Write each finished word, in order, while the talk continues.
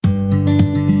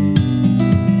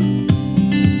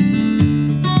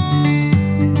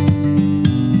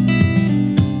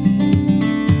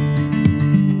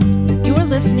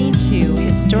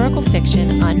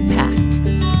Fiction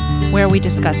Unpacked, where we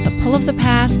discuss the pull of the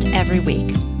past every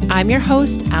week. I'm your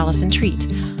host, Allison Treat.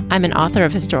 I'm an author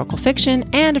of historical fiction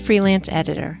and a freelance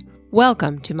editor.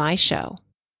 Welcome to my show.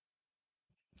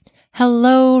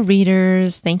 Hello,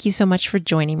 readers. Thank you so much for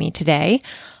joining me today.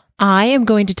 I am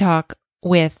going to talk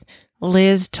with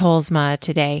Liz Tolsma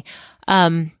today.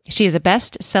 She is a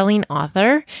best-selling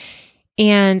author,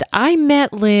 and I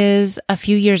met Liz a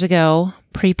few years ago,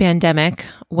 pre-pandemic,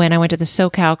 when I went to the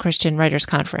SoCal Christian Writers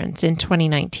Conference in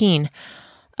 2019.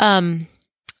 I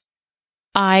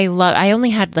only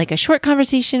had like a short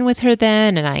conversation with her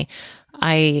then, and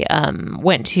I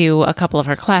went to a couple of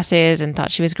her classes and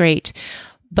thought she was great.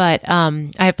 But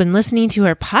I've been listening to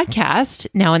her podcast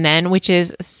now and then, which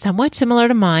is somewhat similar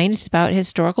to mine. It's about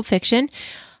historical fiction.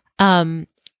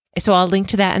 So I'll link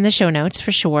to that in the show notes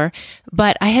for sure.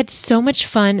 But I had so much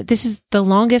fun. This is the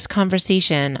longest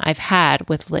conversation I've had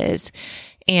with Liz.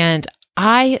 And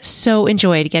I so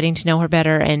enjoyed getting to know her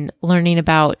better and learning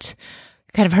about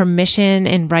kind of her mission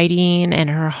in writing and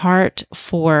her heart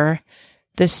for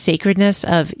the sacredness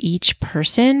of each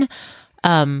person,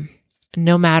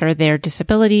 no matter their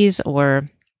disabilities or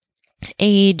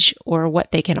age or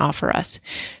what they can offer us.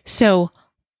 So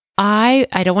I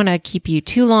don't want to keep you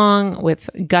too long with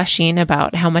gushing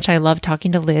about how much I love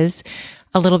talking to Liz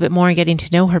a little bit more and getting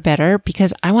to know her better,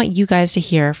 because I want you guys to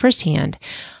hear firsthand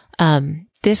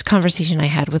this conversation I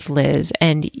had with Liz,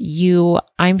 and you,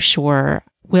 I'm sure,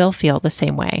 will feel the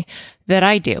same way that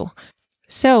I do.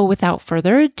 So without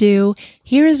further ado,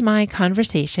 here is my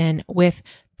conversation with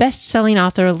best-selling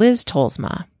author Liz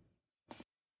Tolsma.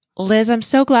 Liz, I'm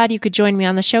so glad you could join me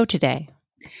on the show today.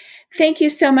 Thank you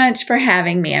so much for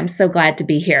having me. I'm so glad to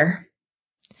be here.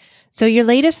 So your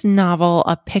latest novel,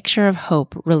 A Picture of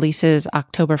Hope, releases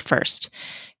October 1st.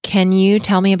 Can you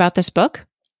tell me about this book?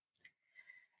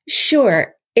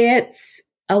 Sure. It's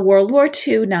a World War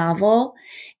II novel,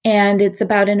 and it's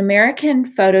about an American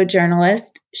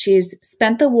photojournalist. She's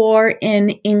spent the war in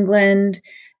England,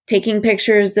 taking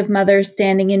pictures of mothers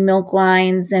standing in milk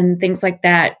lines and things like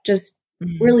that, just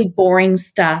really boring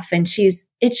stuff. And she's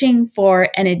itching for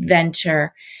an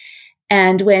adventure.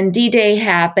 And when D-Day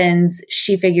happens,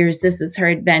 she figures this is her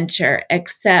adventure,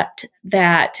 except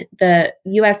that the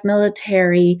U.S.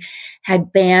 military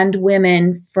had banned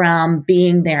women from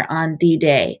being there on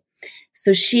D-Day.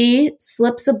 So she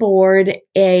slips aboard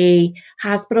a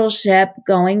hospital ship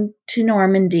going to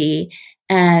Normandy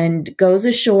and goes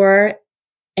ashore,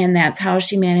 and that's how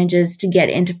she manages to get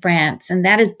into France. And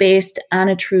that is based on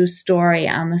a true story,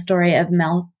 on the story of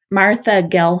Martha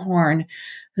Gellhorn,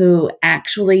 who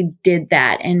actually did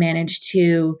that and managed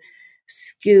to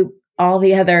scoop all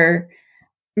the other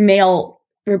male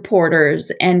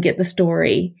reporters and get the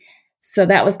story. So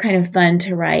that was kind of fun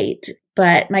to write.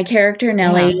 But my character,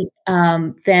 Nellie,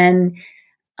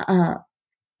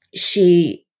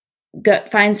 she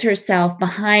finds herself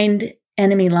behind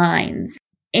enemy lines.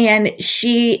 And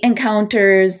she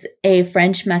encounters a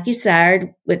French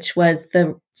maquisard, which was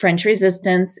the French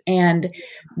resistance, and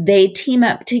they team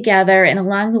up together. And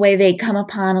along the way, they come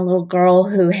upon a little girl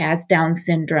who has Down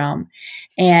syndrome,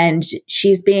 and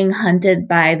she's being hunted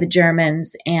by the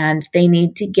Germans, and they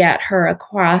need to get her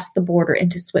across the border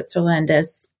into Switzerland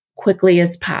as quickly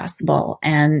as possible.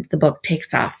 And the book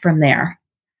takes off from there.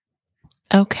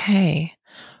 Okay.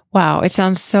 Wow. It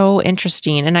sounds so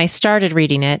interesting. And I started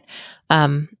reading it.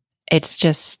 It's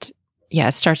just,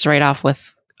 it starts right off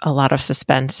with a lot of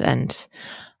suspense and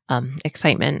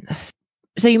excitement.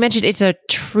 So you mentioned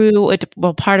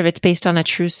part of it's based on a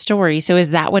true story. So is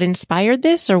that what inspired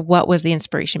this, or what was the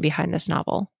inspiration behind this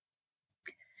novel?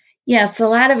 Yes, a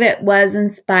lot of it was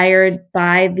inspired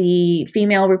by the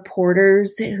female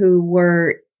reporters who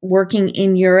were working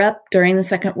in Europe during the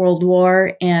Second World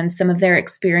War and some of their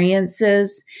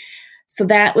experiences. So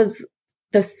that was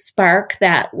the spark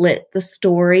that lit the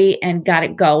story and got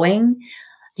it going.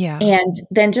 Yeah. And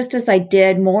then just as I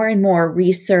did more and more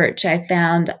research, I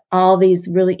found all these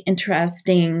really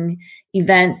interesting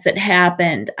events that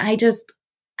happened. I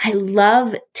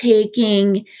love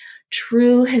taking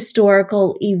true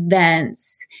historical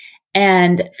events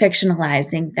and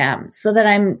fictionalizing them so that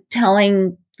I'm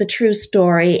telling the true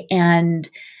story and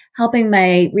helping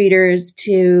my readers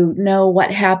to know what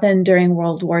happened during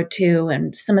World War II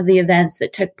and some of the events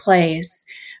that took place.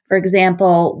 For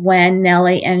example, when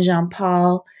Nellie and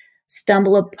Jean-Paul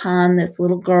stumble upon this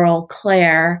little girl,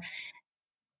 Claire,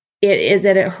 it is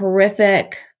at a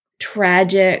horrific,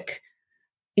 tragic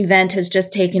event has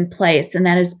just taken place, and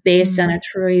that is based on a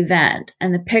true event.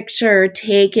 And the picture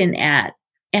taken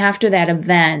after that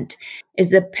event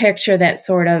is the picture that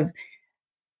sort of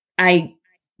I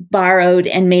borrowed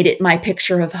and made it my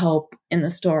picture of hope in the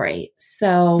story.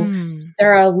 So Mm.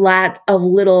 there are a lot of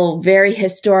little, very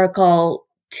historical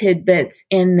tidbits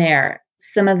in there.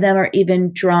 Some of them are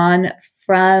even drawn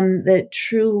from the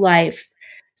true life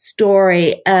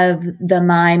story of the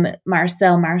mime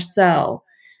Marcel Marceau.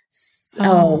 So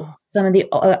Oh, some of the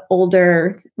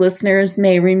older listeners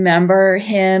may remember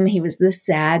him. He was the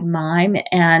sad mime,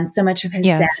 and so much of his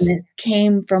yes. sadness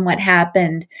came from what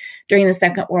happened during the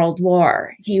Second World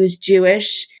War. He was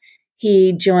Jewish.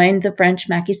 He joined the French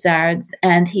Maquisards,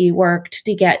 and he worked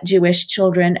to get Jewish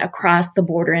children across the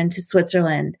border into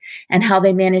Switzerland. And how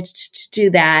they managed to do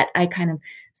that, I kind of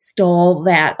stole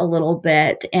that a little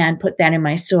bit and put that in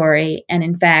my story. And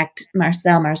in fact,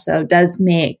 Marcel Marceau does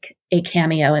make a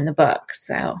cameo in the book.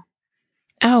 So,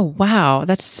 Oh, wow.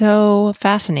 That's so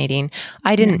fascinating.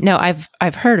 I yeah. didn't know.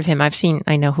 I've heard of him.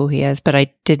 I know who he is, but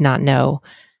I did not know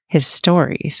his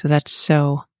story. So that's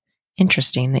so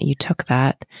interesting that you took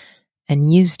that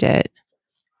and used it.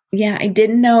 Yeah, I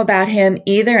didn't know about him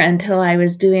either until I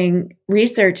was doing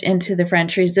research into the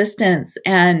French Resistance,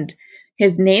 and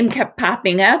his name kept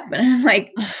popping up. And I'm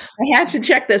like, I have to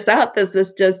check this out. This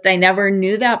is just, I never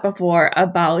knew that before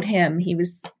about him. He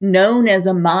was known as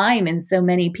a mime, and so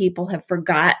many people have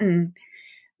forgotten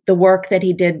the work that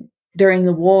he did during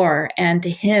the war. And to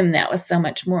him, that was so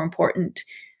much more important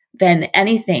than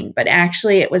anything. But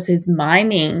actually, it was his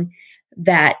miming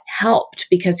that helped,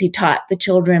 because he taught the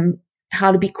children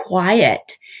how to be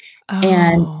quiet.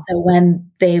 And Oh, so when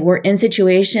they were in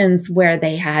situations where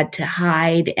they had to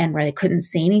hide and where they couldn't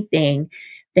say anything,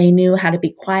 they knew how to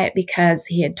be quiet because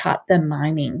he had taught them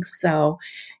miming. So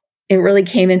it really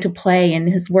came into play in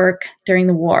his work during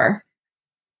the war.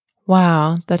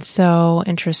 wow. That's so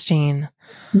interesting.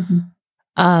 Mhm.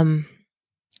 Um,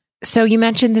 so you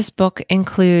mentioned this book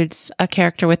includes a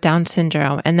character with Down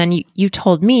syndrome, and then you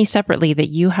told me separately that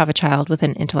you have a child with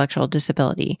an intellectual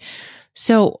disability.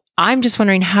 So I'm just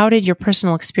wondering, how did your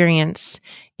personal experience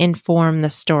inform the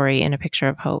story in A Picture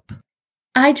of Hope?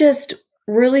 I just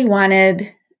really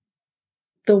wanted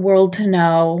the world to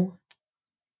know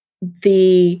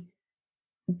the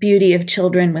beauty of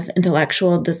children with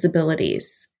intellectual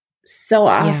disabilities. So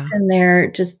Yeah. often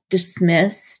they're just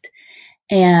dismissed.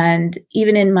 And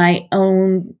even in my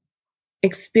own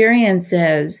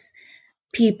experiences,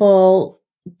 people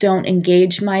don't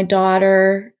engage my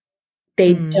daughter.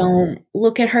 They Mm. don't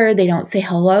look at her. They don't say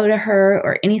hello to her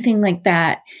or anything like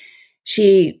that.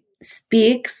 She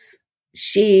speaks.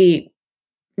 She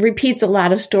repeats a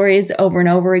lot of stories over and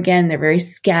over again. They're very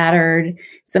scattered.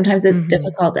 Sometimes it's Hmm.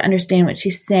 difficult to understand what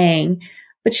she's saying,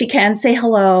 but she can say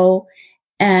hello.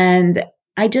 And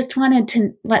I just wanted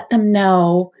to let them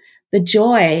know the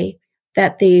joy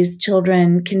that these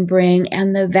children can bring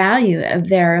and the value of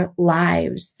their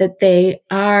lives, that they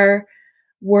are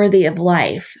worthy of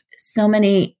life. So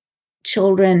many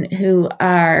children who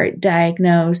are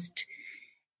diagnosed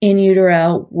in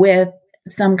utero with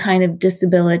some kind of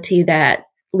disability that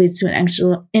leads to an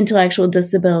actual intellectual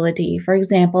disability, for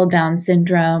example, Down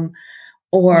syndrome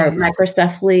or Yes.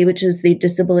 microcephaly, which is the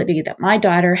disability that my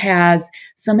daughter has.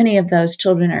 So many of those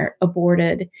children are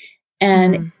aborted.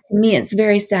 And Hmm. to me, it's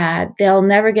very sad. They'll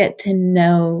never get to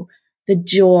know the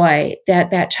joy that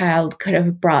that child could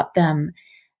have brought them.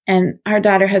 And our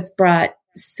daughter has brought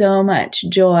so much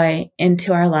joy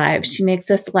into our lives. She makes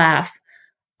us laugh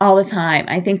all the time.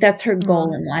 I think that's her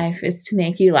goal in life, is to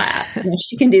make you laugh. And if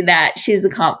she can do that, she's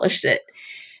accomplished it.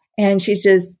 And she's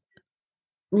just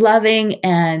loving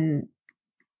and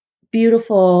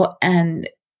beautiful. And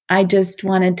I just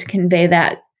wanted to convey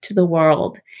that to the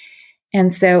world.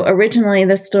 And so originally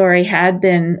the story had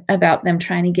been about them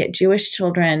trying to get Jewish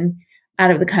children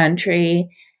out of the country.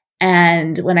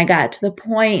 And when I got to the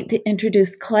point to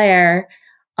introduce Claire,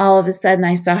 all of a sudden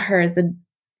I saw her as a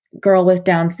girl with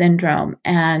Down syndrome.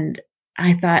 And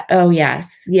I thought, oh,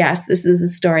 yes, this is a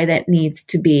story that needs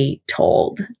to be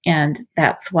told. And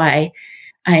that's why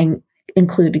I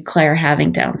included Claire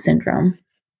having Down syndrome.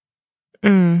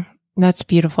 That's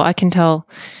beautiful. I can tell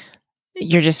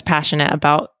you're just passionate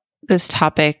about this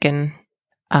topic, and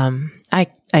I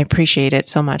appreciate it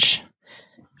so much.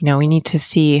 We need to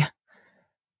see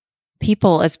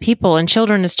people as people and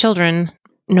children as children,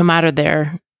 no matter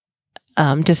their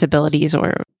disabilities,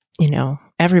 or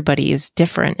everybody is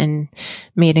different and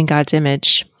made in God's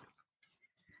image.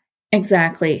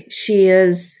 Exactly. She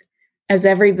is as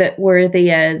every bit worthy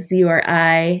as you or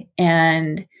I.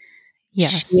 And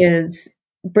she Yes.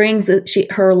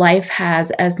 her life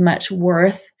has as much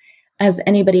worth as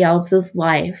anybody else's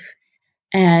life.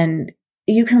 And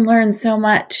you can learn so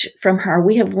much from her.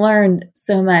 We have learned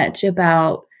so much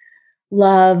about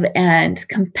love and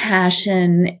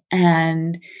compassion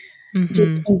and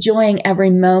just Mm-hmm. enjoying every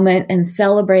moment and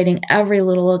celebrating every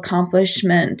little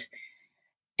accomplishment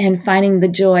and finding the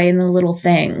joy in the little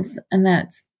things. And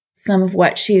that's some of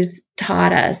what she's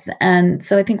taught us. And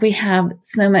so I think we have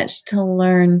so much to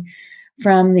learn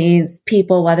from these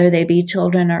people, whether they be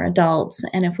children or adults.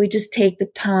 And if we just take the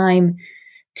time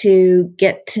to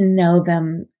get to know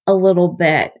them a little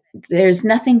bit, there's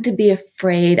nothing to be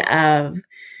afraid of.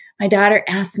 My daughter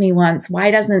asked me once, why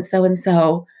doesn't so and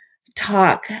so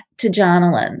talk to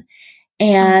Jonalyn?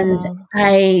 And Oh,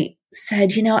 I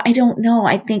said, I don't know.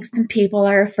 I think some people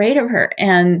are afraid of her.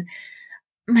 And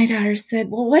my daughter said,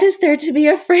 well, what is there to be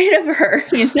afraid of her?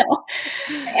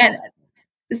 And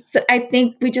so I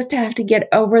think we just have to get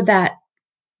over that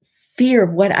fear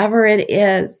of whatever it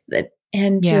is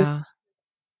and just yeah.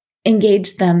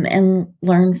 engage them and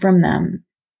learn from them.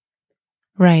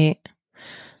 Right.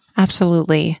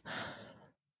 Absolutely.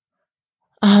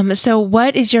 So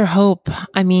what is your hope?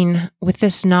 I mean, with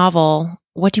this novel,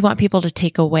 what do you want people to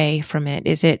take away from it?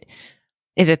 Is it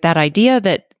that idea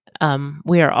that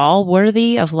we are all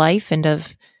worthy of life and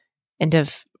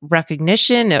of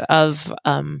recognition of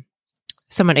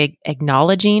someone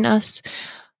acknowledging us,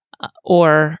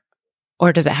 or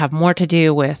does it have more to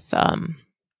do with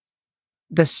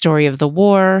the story of the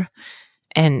war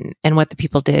and what the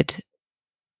people did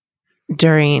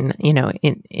during,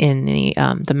 in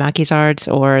the Maquisards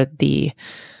or the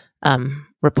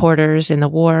reporters in the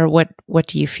war? What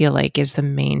do you feel like is the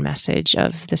main message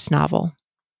of this novel?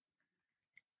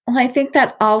 Well, I think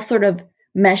that all sort of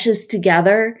meshes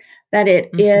together, that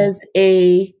it Mm-hmm. is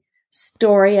a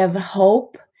story of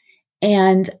hope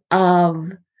and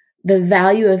of the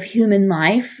value of human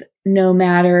life, no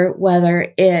matter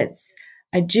whether it's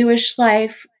a Jewish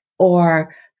life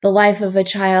or the life of a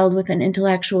child with an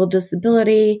intellectual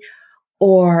disability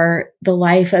or the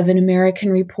life of an American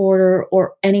reporter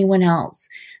or anyone else,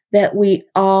 that we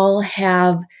all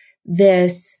have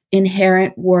this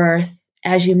inherent worth,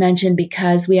 as you mentioned,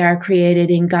 because we are created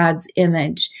in God's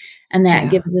image, and that Yeah.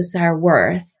 gives us our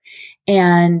worth.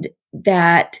 And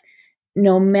that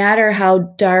no matter how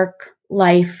dark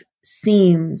life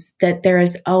seems, that there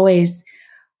is always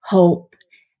hope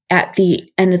at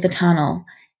the end of the tunnel.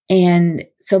 And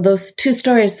so those two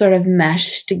stories sort of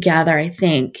mesh together, I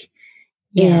think,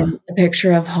 Yeah. in a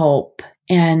picture of hope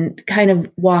and kind of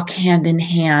walk hand in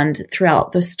hand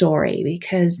throughout the story,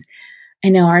 because I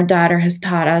know our daughter has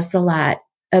taught us a lot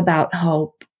about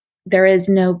hope. There is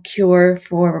no cure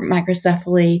for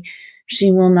microcephaly.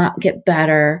 She will not get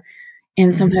better.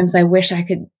 And sometimes I wish I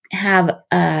could have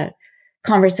a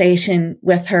conversation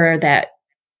with her that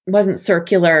wasn't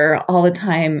circular all the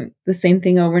time, the same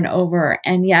thing over and over.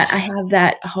 And yet I have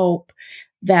that hope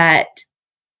that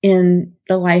in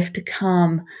the life to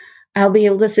come, I'll be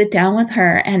able to sit down with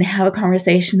her and have a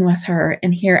conversation with her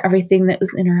and hear everything that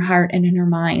was in her heart and in her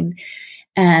mind.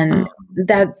 And Oh,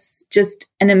 that's just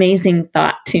an amazing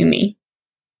thought to me.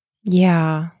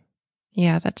 yeah.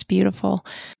 Yeah, that's beautiful.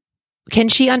 Can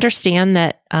she understand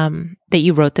that that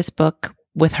you wrote this book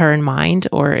with her in mind,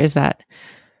 or is that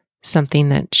something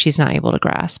that she's not able to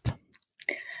grasp?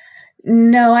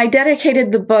 No, I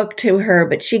dedicated the book to her,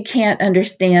 but she can't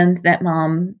understand that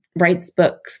mom writes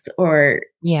books or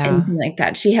Yeah. anything like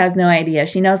that. She has no idea.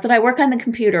 She knows that I work on the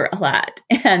computer a lot,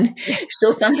 and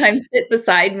she'll sometimes sit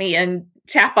beside me and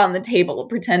tap on the table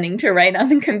pretending to write on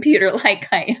the computer like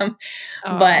I am.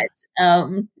 Oh. But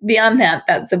beyond that,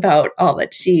 that's about all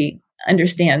that she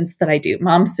understands that I do.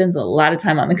 Mom spends a lot of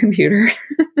time on the computer.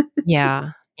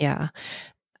 Yeah. Yeah.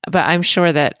 But I'm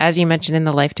sure that, as you mentioned, in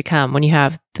the life to come, when you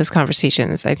have those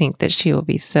conversations, I think that she will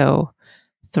be so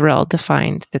thrilled to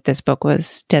find that this book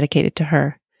was dedicated to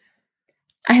her.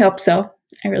 I hope so.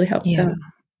 I really hope Yeah. so.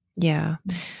 Yeah.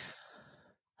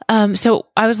 So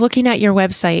I was looking at your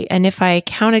website, and if I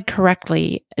counted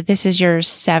correctly, this is your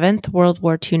 7th World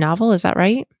War II novel. Is that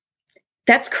right?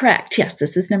 That's correct. Yes,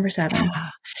 this is number 7. Yeah.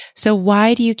 So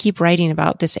why do you keep writing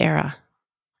about this era?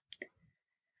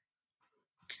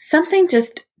 Something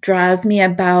just draws me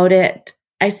about it.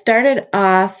 I started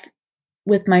off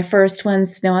with my first one,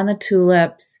 Snow on the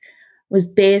Tulips, was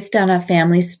based on a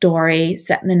family story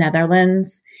set in the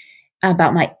Netherlands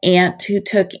about my aunt who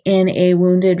took in a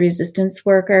wounded resistance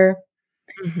worker.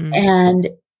 Mm-hmm. And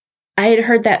I had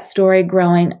heard that story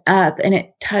growing up, and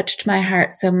it touched my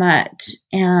heart so much.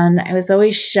 And I was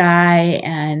always shy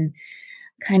and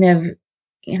kind of,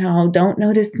 don't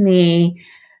notice me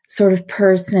sort of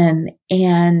person.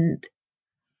 And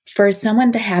for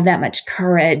someone to have that much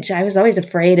courage, I was always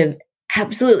afraid of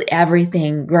absolutely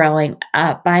everything growing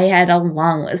up. I had a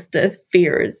long list of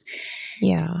fears.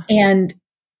 Yeah. And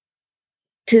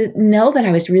to know that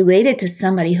I was related to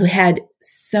somebody who had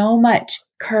so much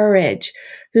courage,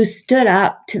 who stood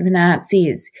up to the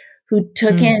Nazis, who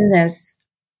took in this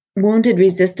wounded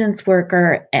resistance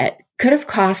worker. It could have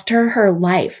cost her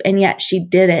life, and yet she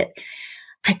did it.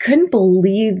 I couldn't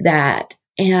believe that.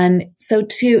 And so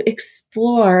to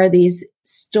explore these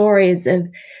stories of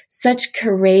such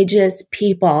courageous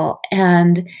people,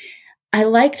 and I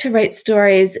like to write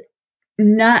stories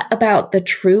not about the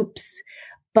troops,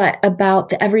 but about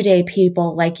the everyday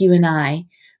people like you and I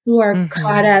who are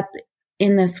caught up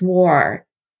in this war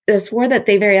that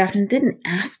they very often didn't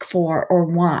ask for or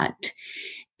want,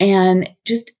 and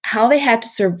just how they had to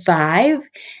survive,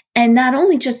 and not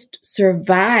only just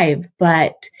survive,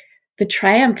 but the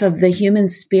triumph of the human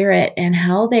spirit, and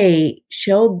how they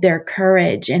showed their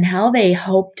courage, and how they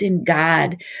hoped in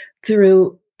God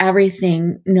through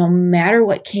everything, no matter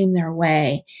what came their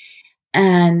way.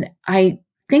 And I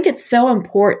think it's so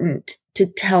important to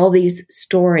tell these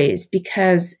stories,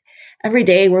 because every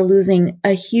day we're losing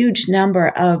a huge number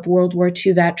of World War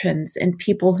II veterans and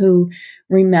people who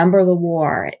remember the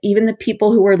war. Even the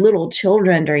people who were little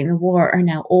children during the war are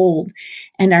now old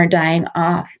and are dying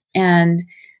off. And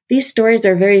these stories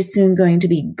are very soon going to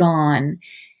be gone.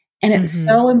 And it's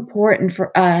so important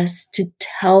for us to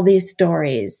tell these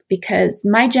stories, because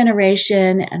my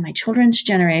generation and my children's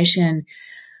generation,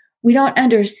 we don't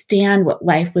understand what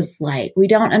life was like. We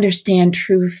don't understand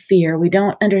true fear. We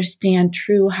don't understand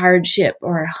true hardship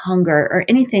or hunger or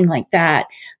anything like that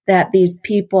these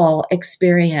people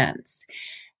experienced.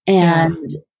 And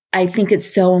I think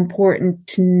it's so important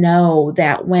to know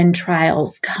that when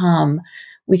trials come,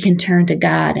 we can turn to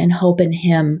God and hope in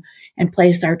Him and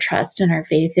place our trust and our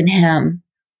faith in Him.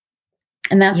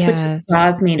 And that's what just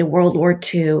draws me to World War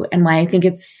II, and why I think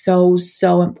it's so,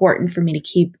 so important for me to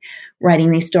keep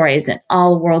writing these stories, and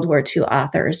all World War II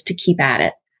authors to keep at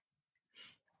it.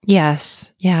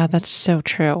 Yes. Yeah, that's so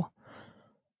true.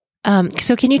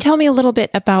 So can you tell me a little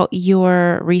bit about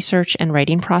your research and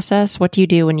writing process? What do you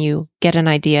do when you get an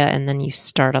idea and then you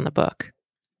start on the book?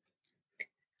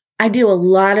 I do a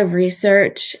lot of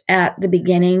research at the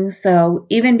beginning. So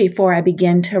even before I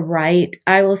begin to write,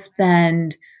 I will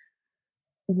spend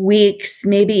weeks,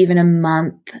 maybe even a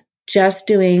month, just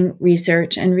doing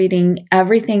research and reading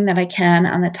everything that I can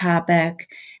on the topic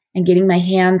and getting my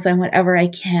hands on whatever I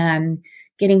can,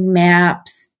 getting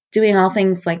maps, doing all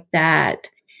things like that.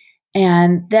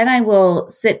 And then I will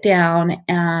sit down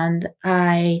and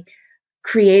I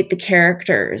create the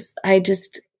characters. I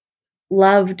just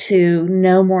love to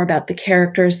know more about the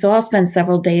characters. So I'll spend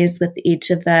several days with each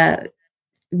of the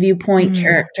viewpoint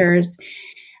characters,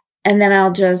 and then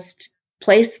I'll just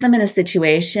place them in a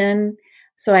situation.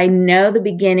 So I know the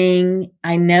beginning,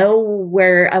 I know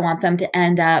where I want them to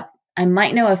end up. I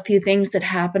might know a few things that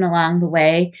happen along the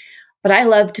way, but I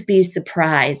love to be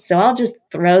surprised. So I'll just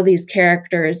throw these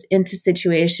characters into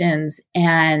situations,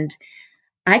 and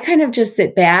I kind of just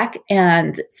sit back,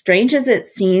 and strange as it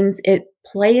seems, it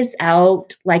plays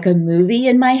out like a movie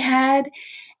in my head.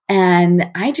 And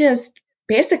I just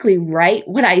basically write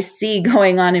what I see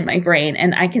going on in my brain,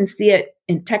 and I can see it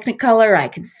in Technicolor. I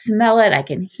can smell it. I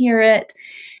can hear it.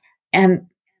 And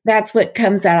that's what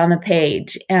comes out on the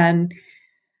page. And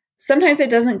sometimes it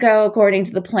doesn't go according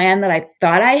to the plan that I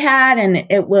thought I had, and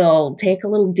it will take a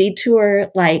little detour.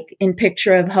 Like in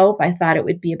Picture of Hope, I thought it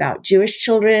would be about Jewish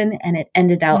children, and it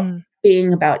ended up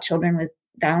being about children with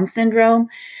Down syndrome.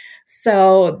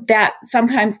 So that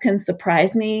sometimes can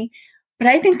surprise me. But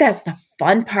I think that's the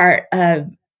fun part of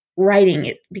writing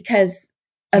it, because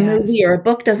a movie or a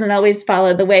book doesn't always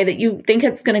follow the way that you think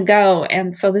it's going to go.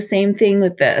 And so the same thing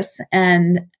with this.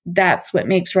 And that's what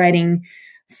makes writing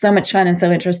so much fun and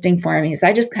so interesting for me, is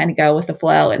I just kind of go with the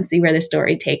flow and see where the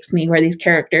story takes me, where these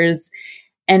characters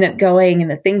end up going,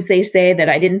 and the things they say that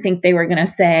I didn't think they were going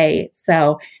to say.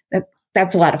 So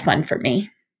that's a lot of fun for me.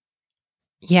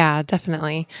 Yeah,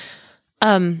 definitely.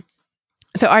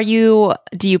 So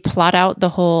do you plot out the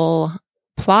whole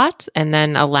plot and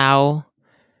then allow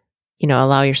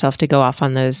yourself to go off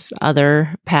on those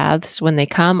other paths when they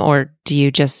come? Or do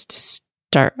you just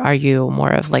are you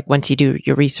more of like, once you do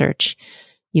your research,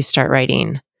 you start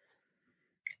writing?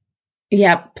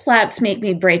 Yeah, plots make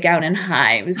me break out in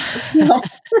hives. So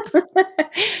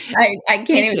I can't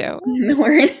even say the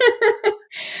word.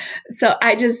 So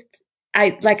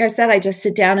like I said, I just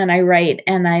sit down and I write,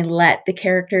 and I let the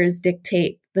characters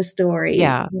dictate the story.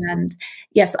 Yeah. And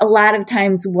yes, a lot of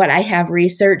times what I have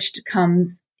researched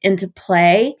comes into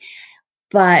play,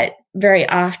 but very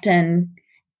often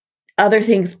other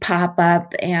things pop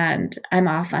up and I'm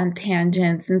off on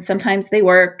tangents, and sometimes they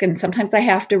work and sometimes I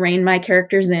have to rein my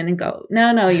characters in and go,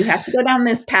 no, you have to go down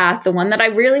this path, the one that I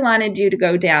really wanted you to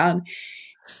go down.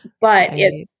 But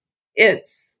Right.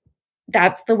 it's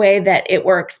that's the way that it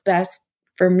works best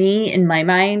for me in my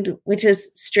mind, which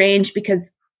is strange because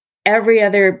every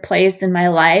other place in my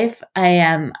life, I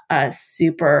am a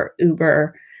super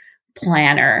uber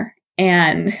planner.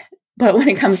 But when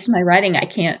it comes to my writing, I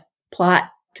can't plot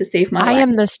to save my I life.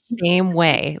 am the same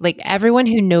way. Like everyone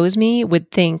who knows me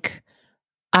would think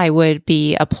I would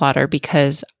be a plotter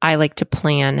because I like to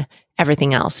plan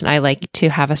everything else and I like to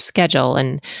have a schedule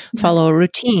and follow a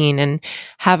routine and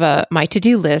have my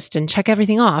to-do list and check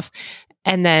everything off.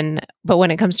 And then, but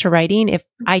when it comes to writing, if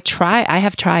I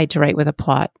have tried to write with a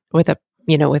plot, with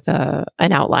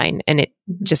an outline, and it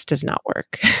just does not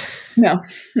work. No,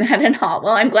 not at all.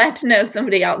 Well, I'm glad to know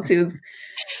somebody else who's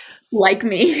like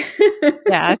me.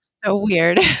 Yeah, it's so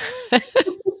weird.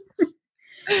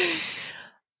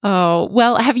 Oh,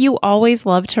 well, have you always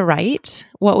loved to write?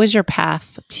 What was your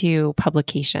path to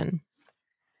publication?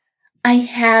 I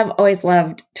have always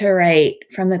loved to write.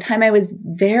 From the time I was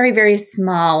very, very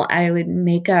small, I would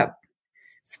make up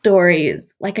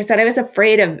stories. Like I said, I was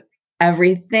afraid of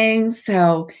everything.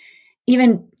 So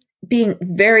even being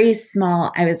very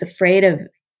small, I was afraid of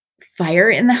fire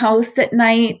in the house at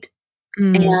night.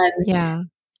 And Yeah.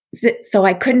 so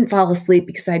I couldn't fall asleep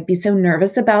because I'd be so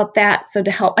nervous about that. So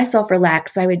to help myself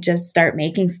relax, I would just start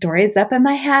making stories up in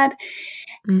my head.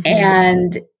 Mm-hmm.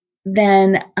 And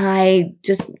then I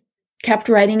just kept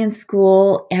writing in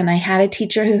school. And I had a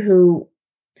teacher who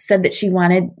said that she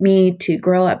wanted me to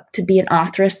grow up to be an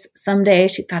authoress someday.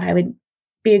 She thought I would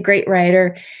be a great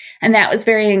writer. And that was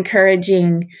very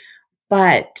encouraging.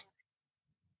 But,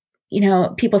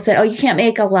 people said, oh, you can't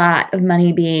make a lot of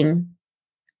money being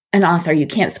an author. You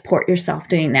can't support yourself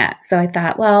doing that. So I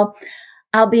thought, well,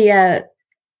 I'll be a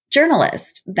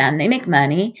journalist then. They make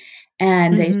money.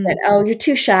 And they said, oh, you're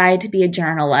too shy to be a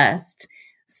journalist.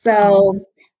 So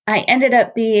I ended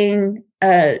up being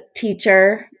a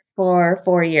teacher for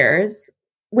 4 years,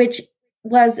 which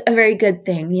was a very good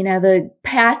thing. The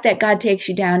path that God takes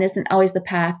you down isn't always the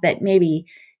path that maybe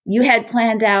you had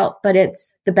planned out, but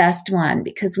it's the best one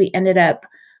because we ended up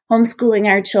homeschooling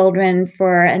our children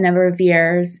for a number of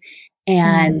years.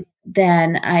 And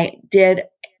then I did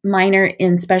minor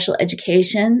in special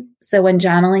education. So when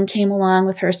Jonalyn came along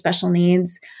with her special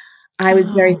needs, I was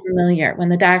very familiar. When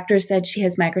the doctor said she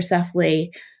has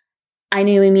microcephaly, I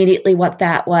knew immediately what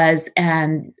that was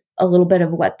and a little bit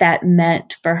of what that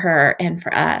meant for her and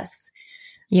for us.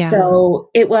 Yeah. So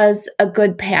it was a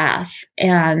good path.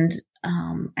 And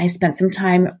I spent some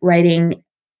time writing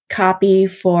copy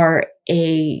for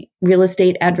a real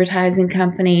estate advertising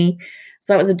company.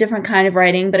 So that was a different kind of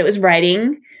writing, but it was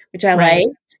writing, which I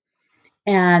liked.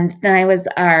 And then I was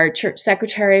our church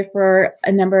secretary for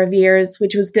a number of years,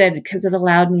 which was good because it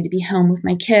allowed me to be home with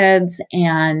my kids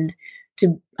and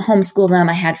to homeschool them.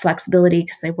 I had flexibility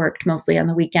because I worked mostly on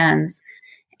the weekends.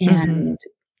 And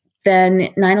then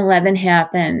 9/11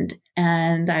 happened,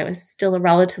 and I was still a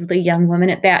relatively young woman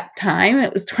at that time.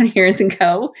 It was 20 years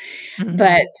ago.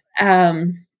 But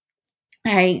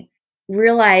I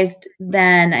realized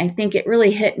then, I think it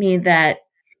really hit me that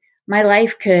my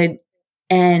life could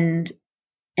end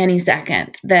any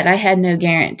second, that I had no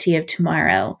guarantee of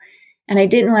tomorrow. And I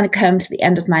didn't want to come to the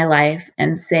end of my life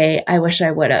and say, I wish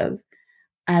I would have.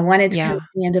 I wanted to come to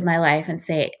the end of my life and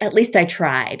say, at least I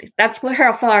tried. That's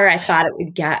how far I thought it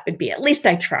would be. At least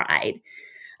I tried.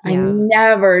 Yeah. I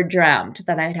never dreamt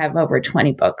that I'd have over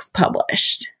 20 books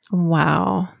published.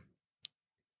 Wow.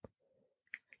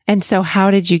 And so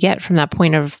how did you get from that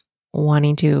point of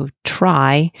wanting to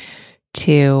try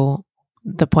to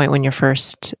the point when your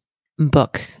first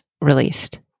book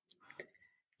released?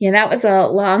 Yeah, that was a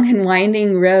long and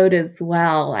winding road as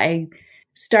well. I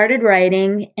started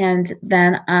writing, and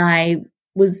then I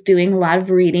was doing a lot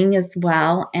of reading as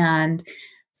well, and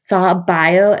saw a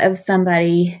bio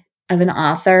of an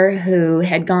author who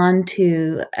had gone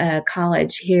to a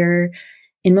college here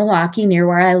in Milwaukee near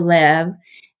where I live.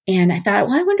 And I thought,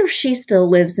 well, I wonder if she still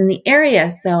lives in the area.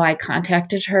 So I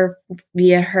contacted her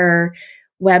via her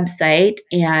website,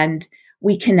 and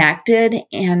we connected,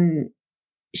 and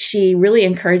she really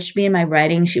encouraged me in my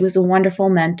writing. She was a wonderful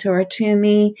mentor to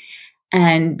me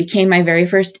and became my very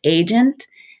first agent.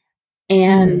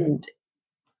 And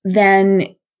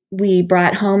then we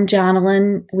brought home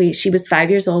Jonalyn. She was 5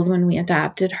 years old when we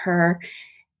adopted her.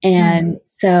 And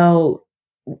so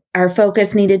our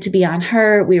focus needed to be on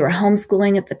her. We were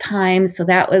homeschooling at the time, so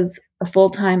that was a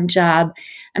full-time job.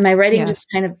 And my writing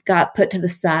just kind of got put to the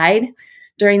side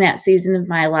during that season of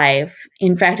my life.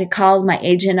 In fact, I called my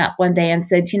agent up one day and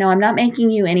said, I'm not making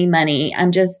you any money.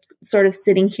 I'm just sort of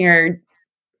sitting here,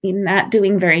 not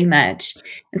doing very much.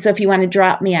 And so if you want to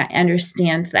drop me, I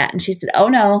understand that. And she said, oh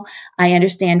no, I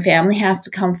understand. Family has to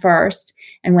come first.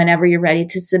 And whenever you're ready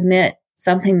to submit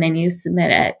something, then you submit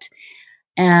it.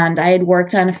 And I had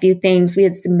worked on a few things. We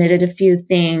had submitted a few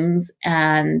things.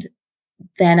 And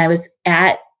then I was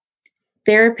at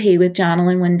therapy with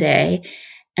Jonalyn one day.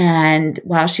 And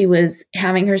while she was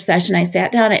having her session, I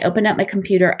sat down, I opened up my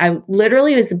computer. I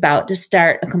literally was about to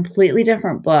start a completely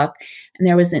different book. And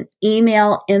there was an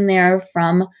email in there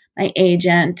from my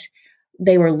agent.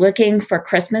 They were looking for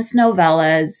Christmas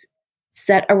novellas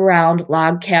set around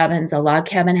log cabins. A log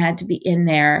cabin had to be in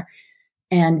there.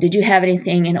 And did you have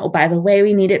anything? And oh, by the way,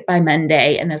 we need it by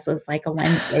Monday. And this was like a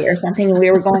Wednesday or something. And we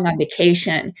were going on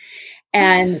vacation.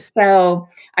 And so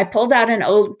I pulled out an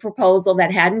old proposal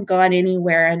that hadn't gone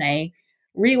anywhere and I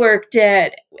reworked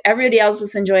it. Everybody else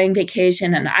was enjoying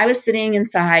vacation. And I was sitting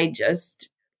inside just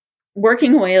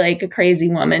working away like a crazy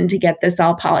woman to get this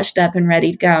all polished up and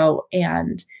ready to go.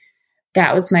 And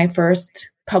that was my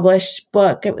first published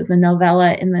book. It was a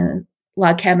novella in the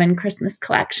Log Cabin Christmas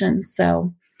collection.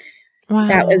 So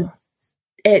Wow.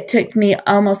 it took me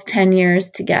almost 10 years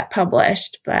to get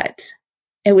published, but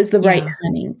it was the right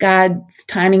timing. God's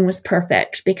timing was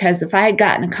perfect, because if I had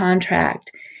gotten a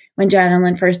contract when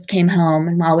Jonalyn first came home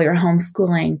and while we were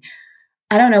homeschooling,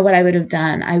 I don't know what I would have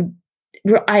done.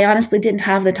 I honestly didn't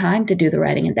have the time to do the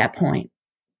writing at that point.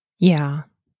 Yeah.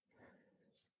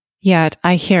 Yeah.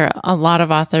 I hear a lot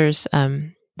of authors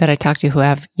that I talk to who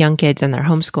have young kids and they're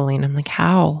homeschooling. I'm like,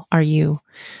 how are you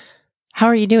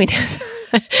doing this?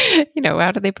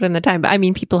 How do they put in the time? But I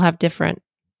mean, people have different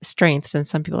strengths and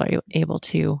some people are able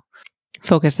to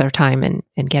focus their time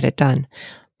and get it done.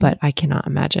 But I cannot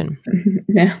imagine.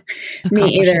 No,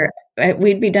 me either.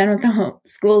 We'd be done with the whole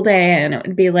school day and it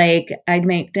would be like, I'd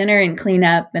make dinner and clean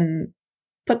up and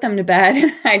put them to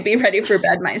bed. I'd be ready for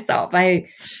bed myself. I'm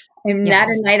not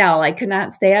a night owl. I could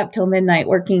not stay up till midnight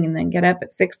working and then get up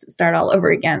at 6 to start all over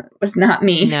again. It was not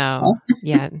me. No. So.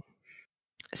 Yeah.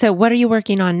 So what are you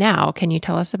working on now? Can you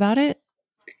tell us about it?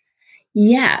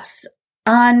 Yes.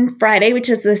 On Friday, which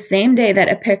is the same day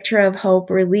that A Picture of Hope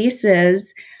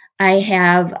releases, I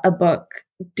have a book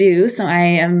due. So I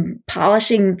am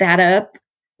polishing that up.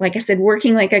 Like I said,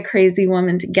 working like a crazy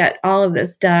woman to get all of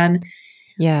this done.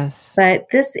 Yes. But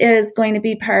this is going to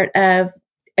be part of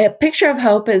A Picture of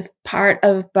Hope is part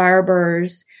of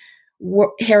Barbour's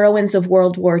Heroines of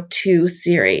World War II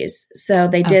series. So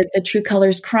they did the True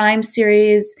Colors Crime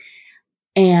series,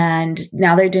 and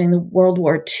now they're doing the World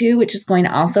War II, which is going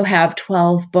to also have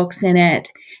 12 books in it.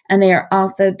 And they are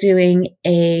also doing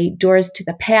a Doors to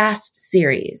the Past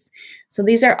series. So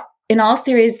these are, in all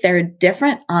series, there are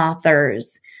different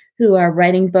authors who are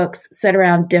writing books set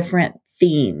around different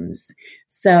themes.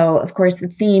 So, of course, the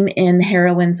theme in the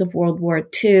Heroines of World War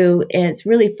II is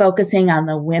really focusing on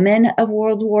the women of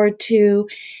World War II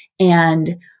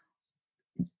and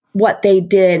what they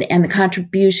did and the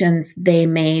contributions they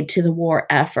made to the war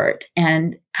effort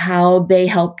and how they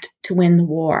helped to win the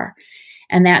war.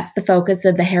 And that's the focus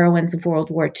of the Heroines of World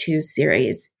War II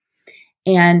series.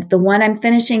 And the one I'm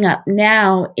finishing up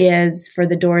now is for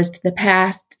the Doors to the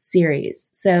Past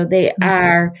series. So they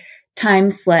are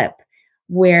time slip,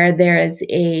 where there is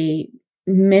a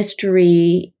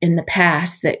mystery in the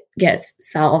past that gets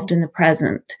solved in the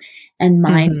present. And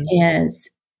mine is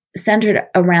centered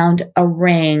around a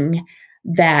ring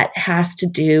that has to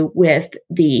do with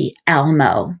the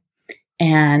Alamo.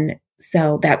 And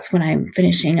so that's what I'm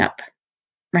finishing up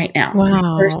right now.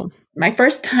 Wow. It's my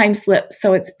first time slip.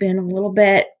 So I've been a little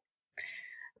bit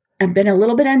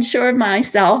unsure of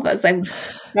myself as I've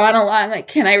gone along. Like,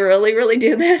 can I really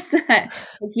do this?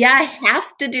 Yeah, I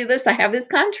have to do this. I have this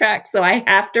contract, so I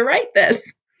have to write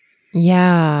this.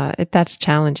 Yeah, that's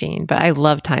challenging, but I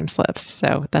love time slips.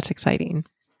 So that's exciting.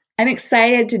 I'm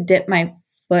excited to dip my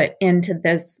foot into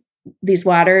these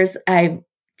waters. I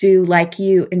do, like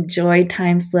you, enjoy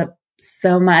time slip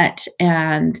so much.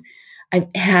 And I've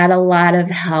had a lot of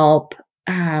help.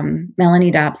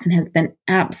 Melanie Dobson has been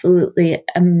absolutely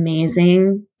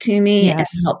amazing to me and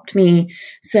helped me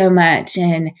so much.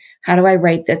 And how do I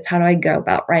write this? How do I go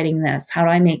about writing this? How do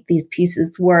I make these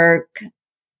pieces work?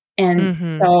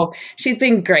 And so she's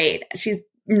been great. She's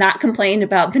not complained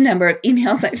about the number of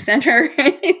emails I've sent her or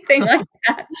anything like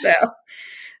that. So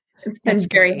it's been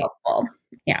very helpful.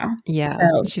 Yeah. Yeah.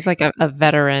 So, she's like a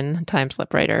veteran time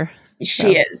slip writer.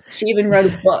 She is. She even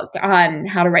wrote a book on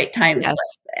how to write time slip.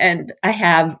 And I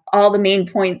have all the main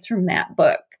points from that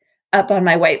book up on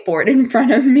my whiteboard in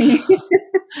front of me.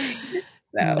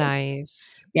 So,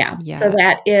 Nice. yeah. So Yeah.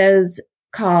 that is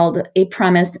called A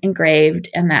Promise Engraved,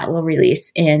 and that will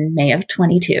release in May of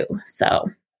 22. So,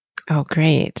 Oh,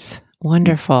 great.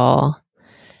 Wonderful.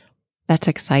 That's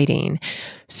exciting.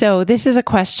 So, this is a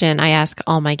question I ask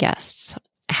all my guests.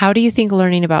 How do you think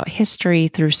learning about history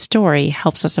through story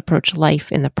helps us approach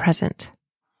life in the present?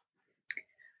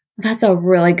 that's a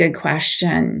really good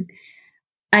question.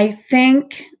 I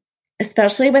think,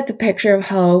 especially with the picture of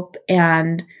hope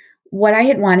and what I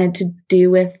had wanted to do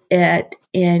with it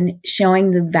in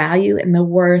showing the value and the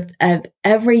worth of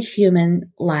every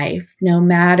human life, no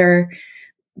matter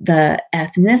the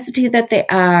ethnicity that they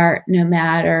are, no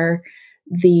matter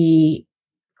the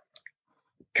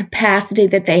capacity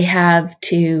that they have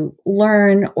to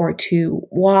learn or to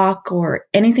walk or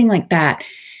anything like that,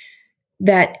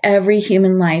 that every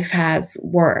human life has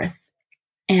worth.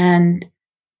 And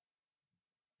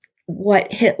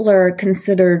what Hitler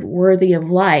considered worthy of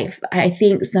life, I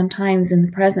think sometimes in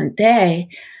the present day,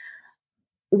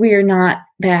 we're not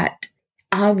that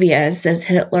obvious as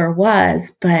Hitler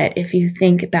was. But if you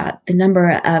think about the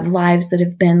number of lives that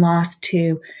have been lost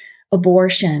to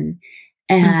abortion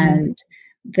and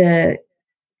the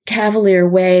cavalier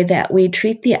way that we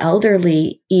treat the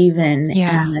elderly, even,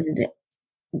 Yeah. and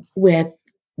with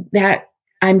that,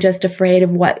 I'm just afraid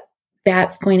of what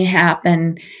that's going to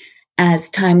happen as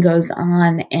time goes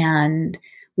on and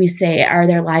we say, are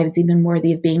their lives even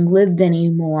worthy of being lived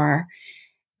anymore?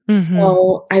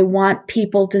 So I want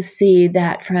people to see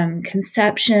that from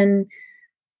conception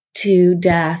to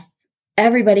death,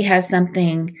 everybody has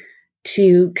something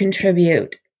to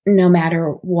contribute no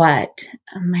matter what.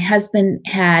 My husband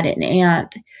had an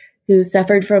aunt who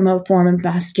suffered from a form of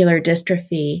muscular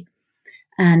dystrophy.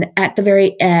 And at the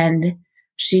very end,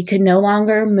 she could no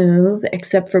longer move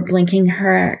except for blinking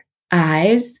her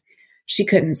eyes. She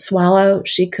couldn't swallow.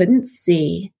 She couldn't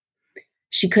see.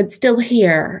 She could still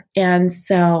hear. And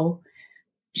so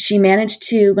she managed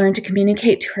to learn to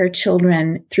communicate to her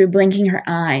children through blinking her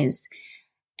eyes.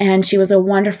 And she was a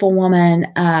wonderful woman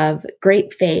of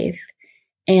great faith.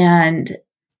 And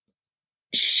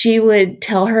she would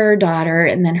tell her daughter,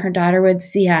 and then her daughter would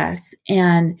see us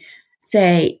and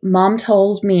say, Mom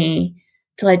told me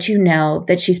to let you know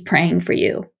that she's praying for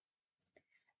you.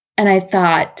 And I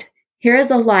thought, here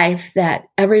is a life that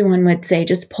everyone would say,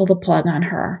 just pull the plug on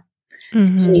her.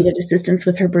 She needed assistance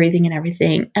with her breathing and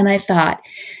everything. And I thought,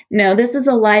 no, this is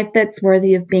a life that's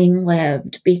worthy of being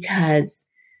lived because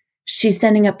she's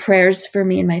sending up prayers for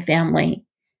me and my family.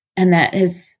 And that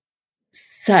is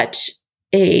such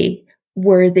a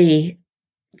worthy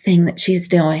thing that she's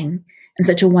doing and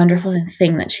such a wonderful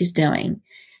thing that she's doing.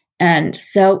 And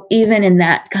so even in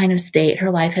that kind of state,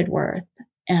 her life had worth.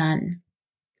 And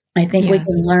I think we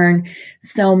can learn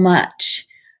so much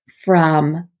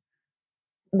from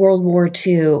World War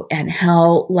II and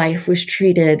how life was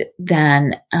treated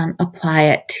then, apply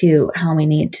it to how we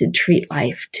need to treat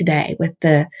life today with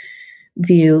the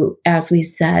view, as we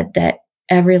said, that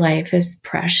every life is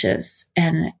precious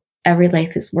and every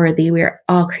life is worthy. We are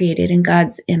all created in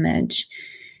God's image.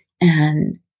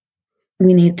 And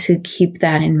we need to keep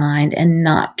that in mind and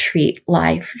not treat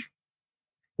life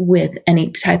with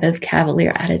any type of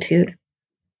cavalier attitude.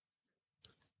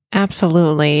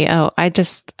 Absolutely. Oh, I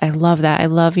love that. I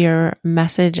love your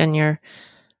message and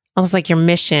almost like your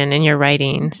mission in your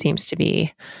writing seems to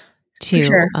be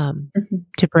to,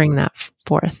 to bring that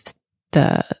forth,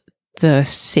 the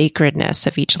sacredness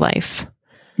of each life.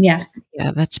 Yes.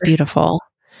 Yeah, that's beautiful.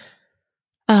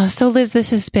 So Liz,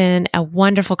 this has been a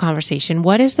wonderful conversation.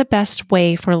 What is the best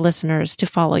way for listeners to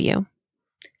follow you?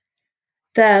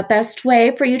 The best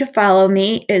way for you to follow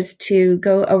me is to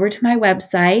go over to my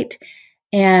website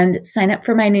and sign up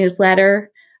for my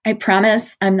newsletter. I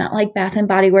promise I'm not like Bath and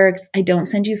Body Works. I don't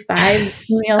send you 5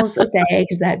 emails a day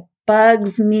because that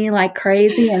bugs me like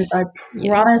crazy. And so I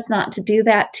promise not to do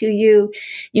that to you.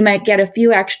 You might get a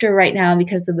few extra right now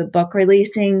because of the book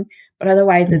releasing, but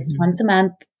otherwise it's once a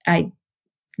month. I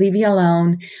leave you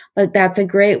alone. But that's a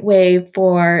great way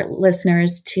for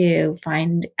listeners to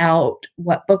find out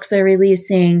what books are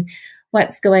releasing,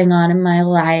 what's going on in my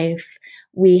life.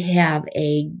 We have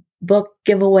a book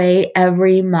giveaway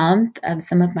every month of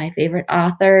some of my favorite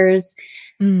authors.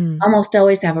 Almost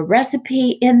always have a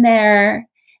recipe in there.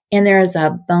 And there's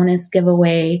a bonus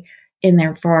giveaway in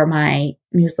there for my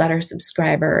newsletter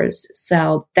subscribers.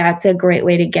 So that's a great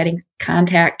way to get in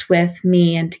contact with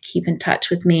me and to keep in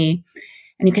touch with me.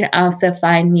 And you can also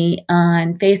find me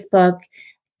on Facebook,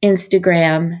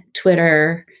 Instagram,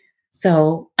 Twitter.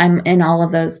 So I'm in all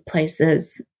of those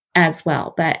places as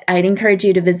well. But I'd encourage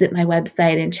you to visit my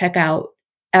website and check out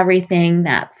everything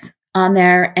that's on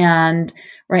there. And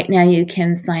right now you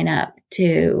can sign up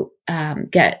to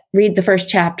read the first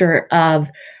chapter of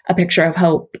A Picture of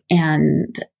Hope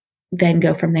and then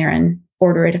go from there and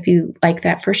order it if you like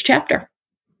that first chapter.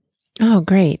 Oh,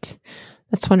 great.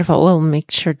 That's wonderful. We'll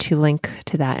make sure to link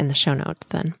to that in the show notes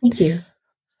then. Thank you.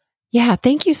 Yeah.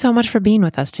 Thank you so much for being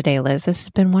with us today, Liz. This has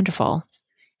been wonderful.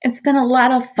 It's been a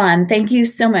lot of fun. Thank you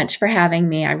so much for having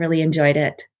me. I really enjoyed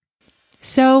it.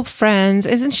 So, friends,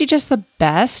 isn't she just the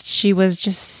best? She was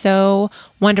just so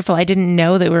wonderful. I didn't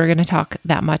know that we were going to talk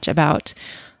that much about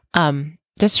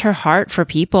just her heart for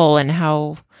people and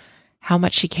how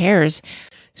much she cares.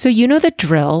 So you know the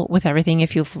drill with everything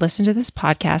if you've listened to this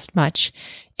podcast much.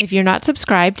 If you're not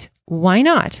subscribed, why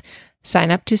not?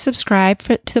 Sign up to subscribe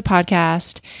to the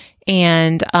podcast.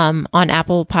 And on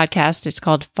Apple Podcast, it's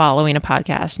called Following a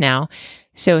Podcast now.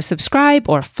 So subscribe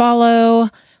or follow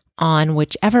on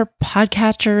whichever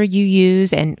podcatcher you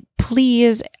use. And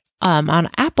please, on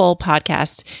Apple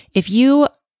Podcast, if you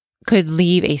could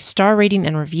leave a star rating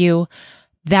and review,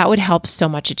 that would help so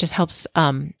much. It just helps.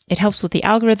 It helps with the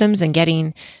algorithms and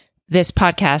getting this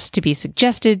podcast to be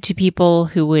suggested to people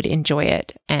who would enjoy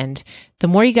it. And the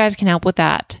more you guys can help with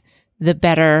that, the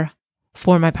better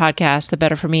for my podcast, the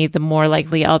better for me, the more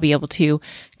likely I'll be able to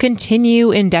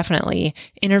continue indefinitely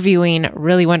interviewing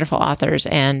really wonderful authors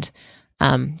and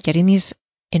getting these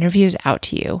interviews out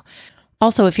to you.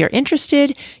 Also, if you're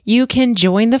interested, you can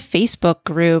join the Facebook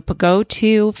group. Go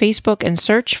to Facebook and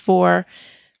search for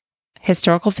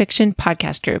Historical Fiction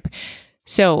Podcast Group.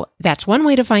 So that's one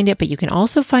way to find it, but you can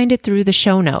also find it through the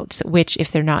show notes, which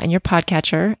if they're not in your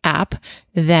podcatcher app,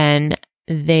 then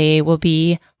they will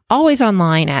be always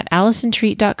online at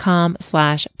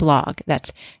AlisonTreat.com/blog.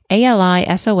 That's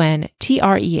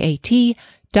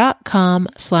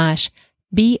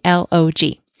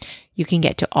ALISONTREAT.com/BLOG. You can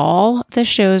get to all the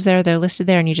shows there. They're listed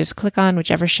there, and you just click on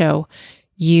whichever show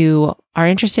you are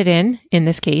interested in. In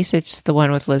this case, it's the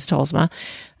one with Liz Tolsma.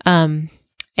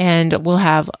 And we'll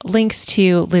have links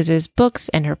to Liz's books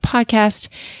and her podcast.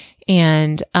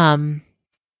 And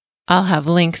I'll have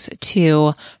links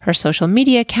to her social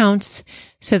media accounts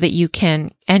so that you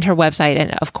can, and her website,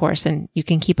 and of course, and you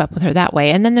can keep up with her that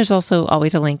way. And then there's also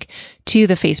always a link to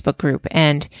the Facebook group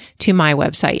and to my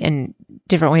website and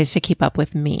different ways to keep up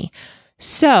with me.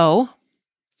 So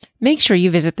make sure you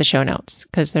visit the show notes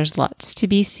because there's lots to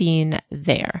be seen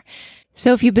there.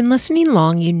 So if you've been listening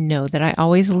long, you know that I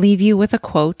always leave you with a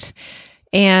quote.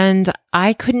 And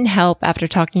I couldn't help, after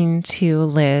talking to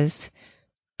Liz,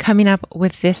 coming up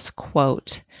with this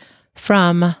quote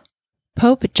from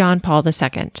Pope John Paul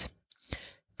II.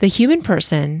 The human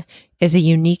person is a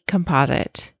unique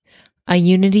composite, a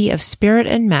unity of spirit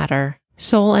and matter,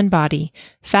 soul and body,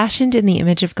 fashioned in the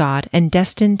image of God and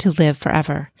destined to live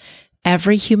forever.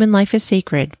 Every human life is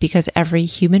sacred because every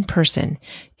human person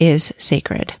is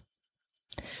sacred.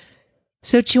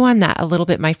 So chew on that a little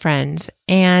bit, my friends,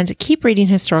 and keep reading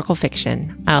historical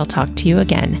fiction. I'll talk to you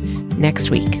again next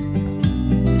week.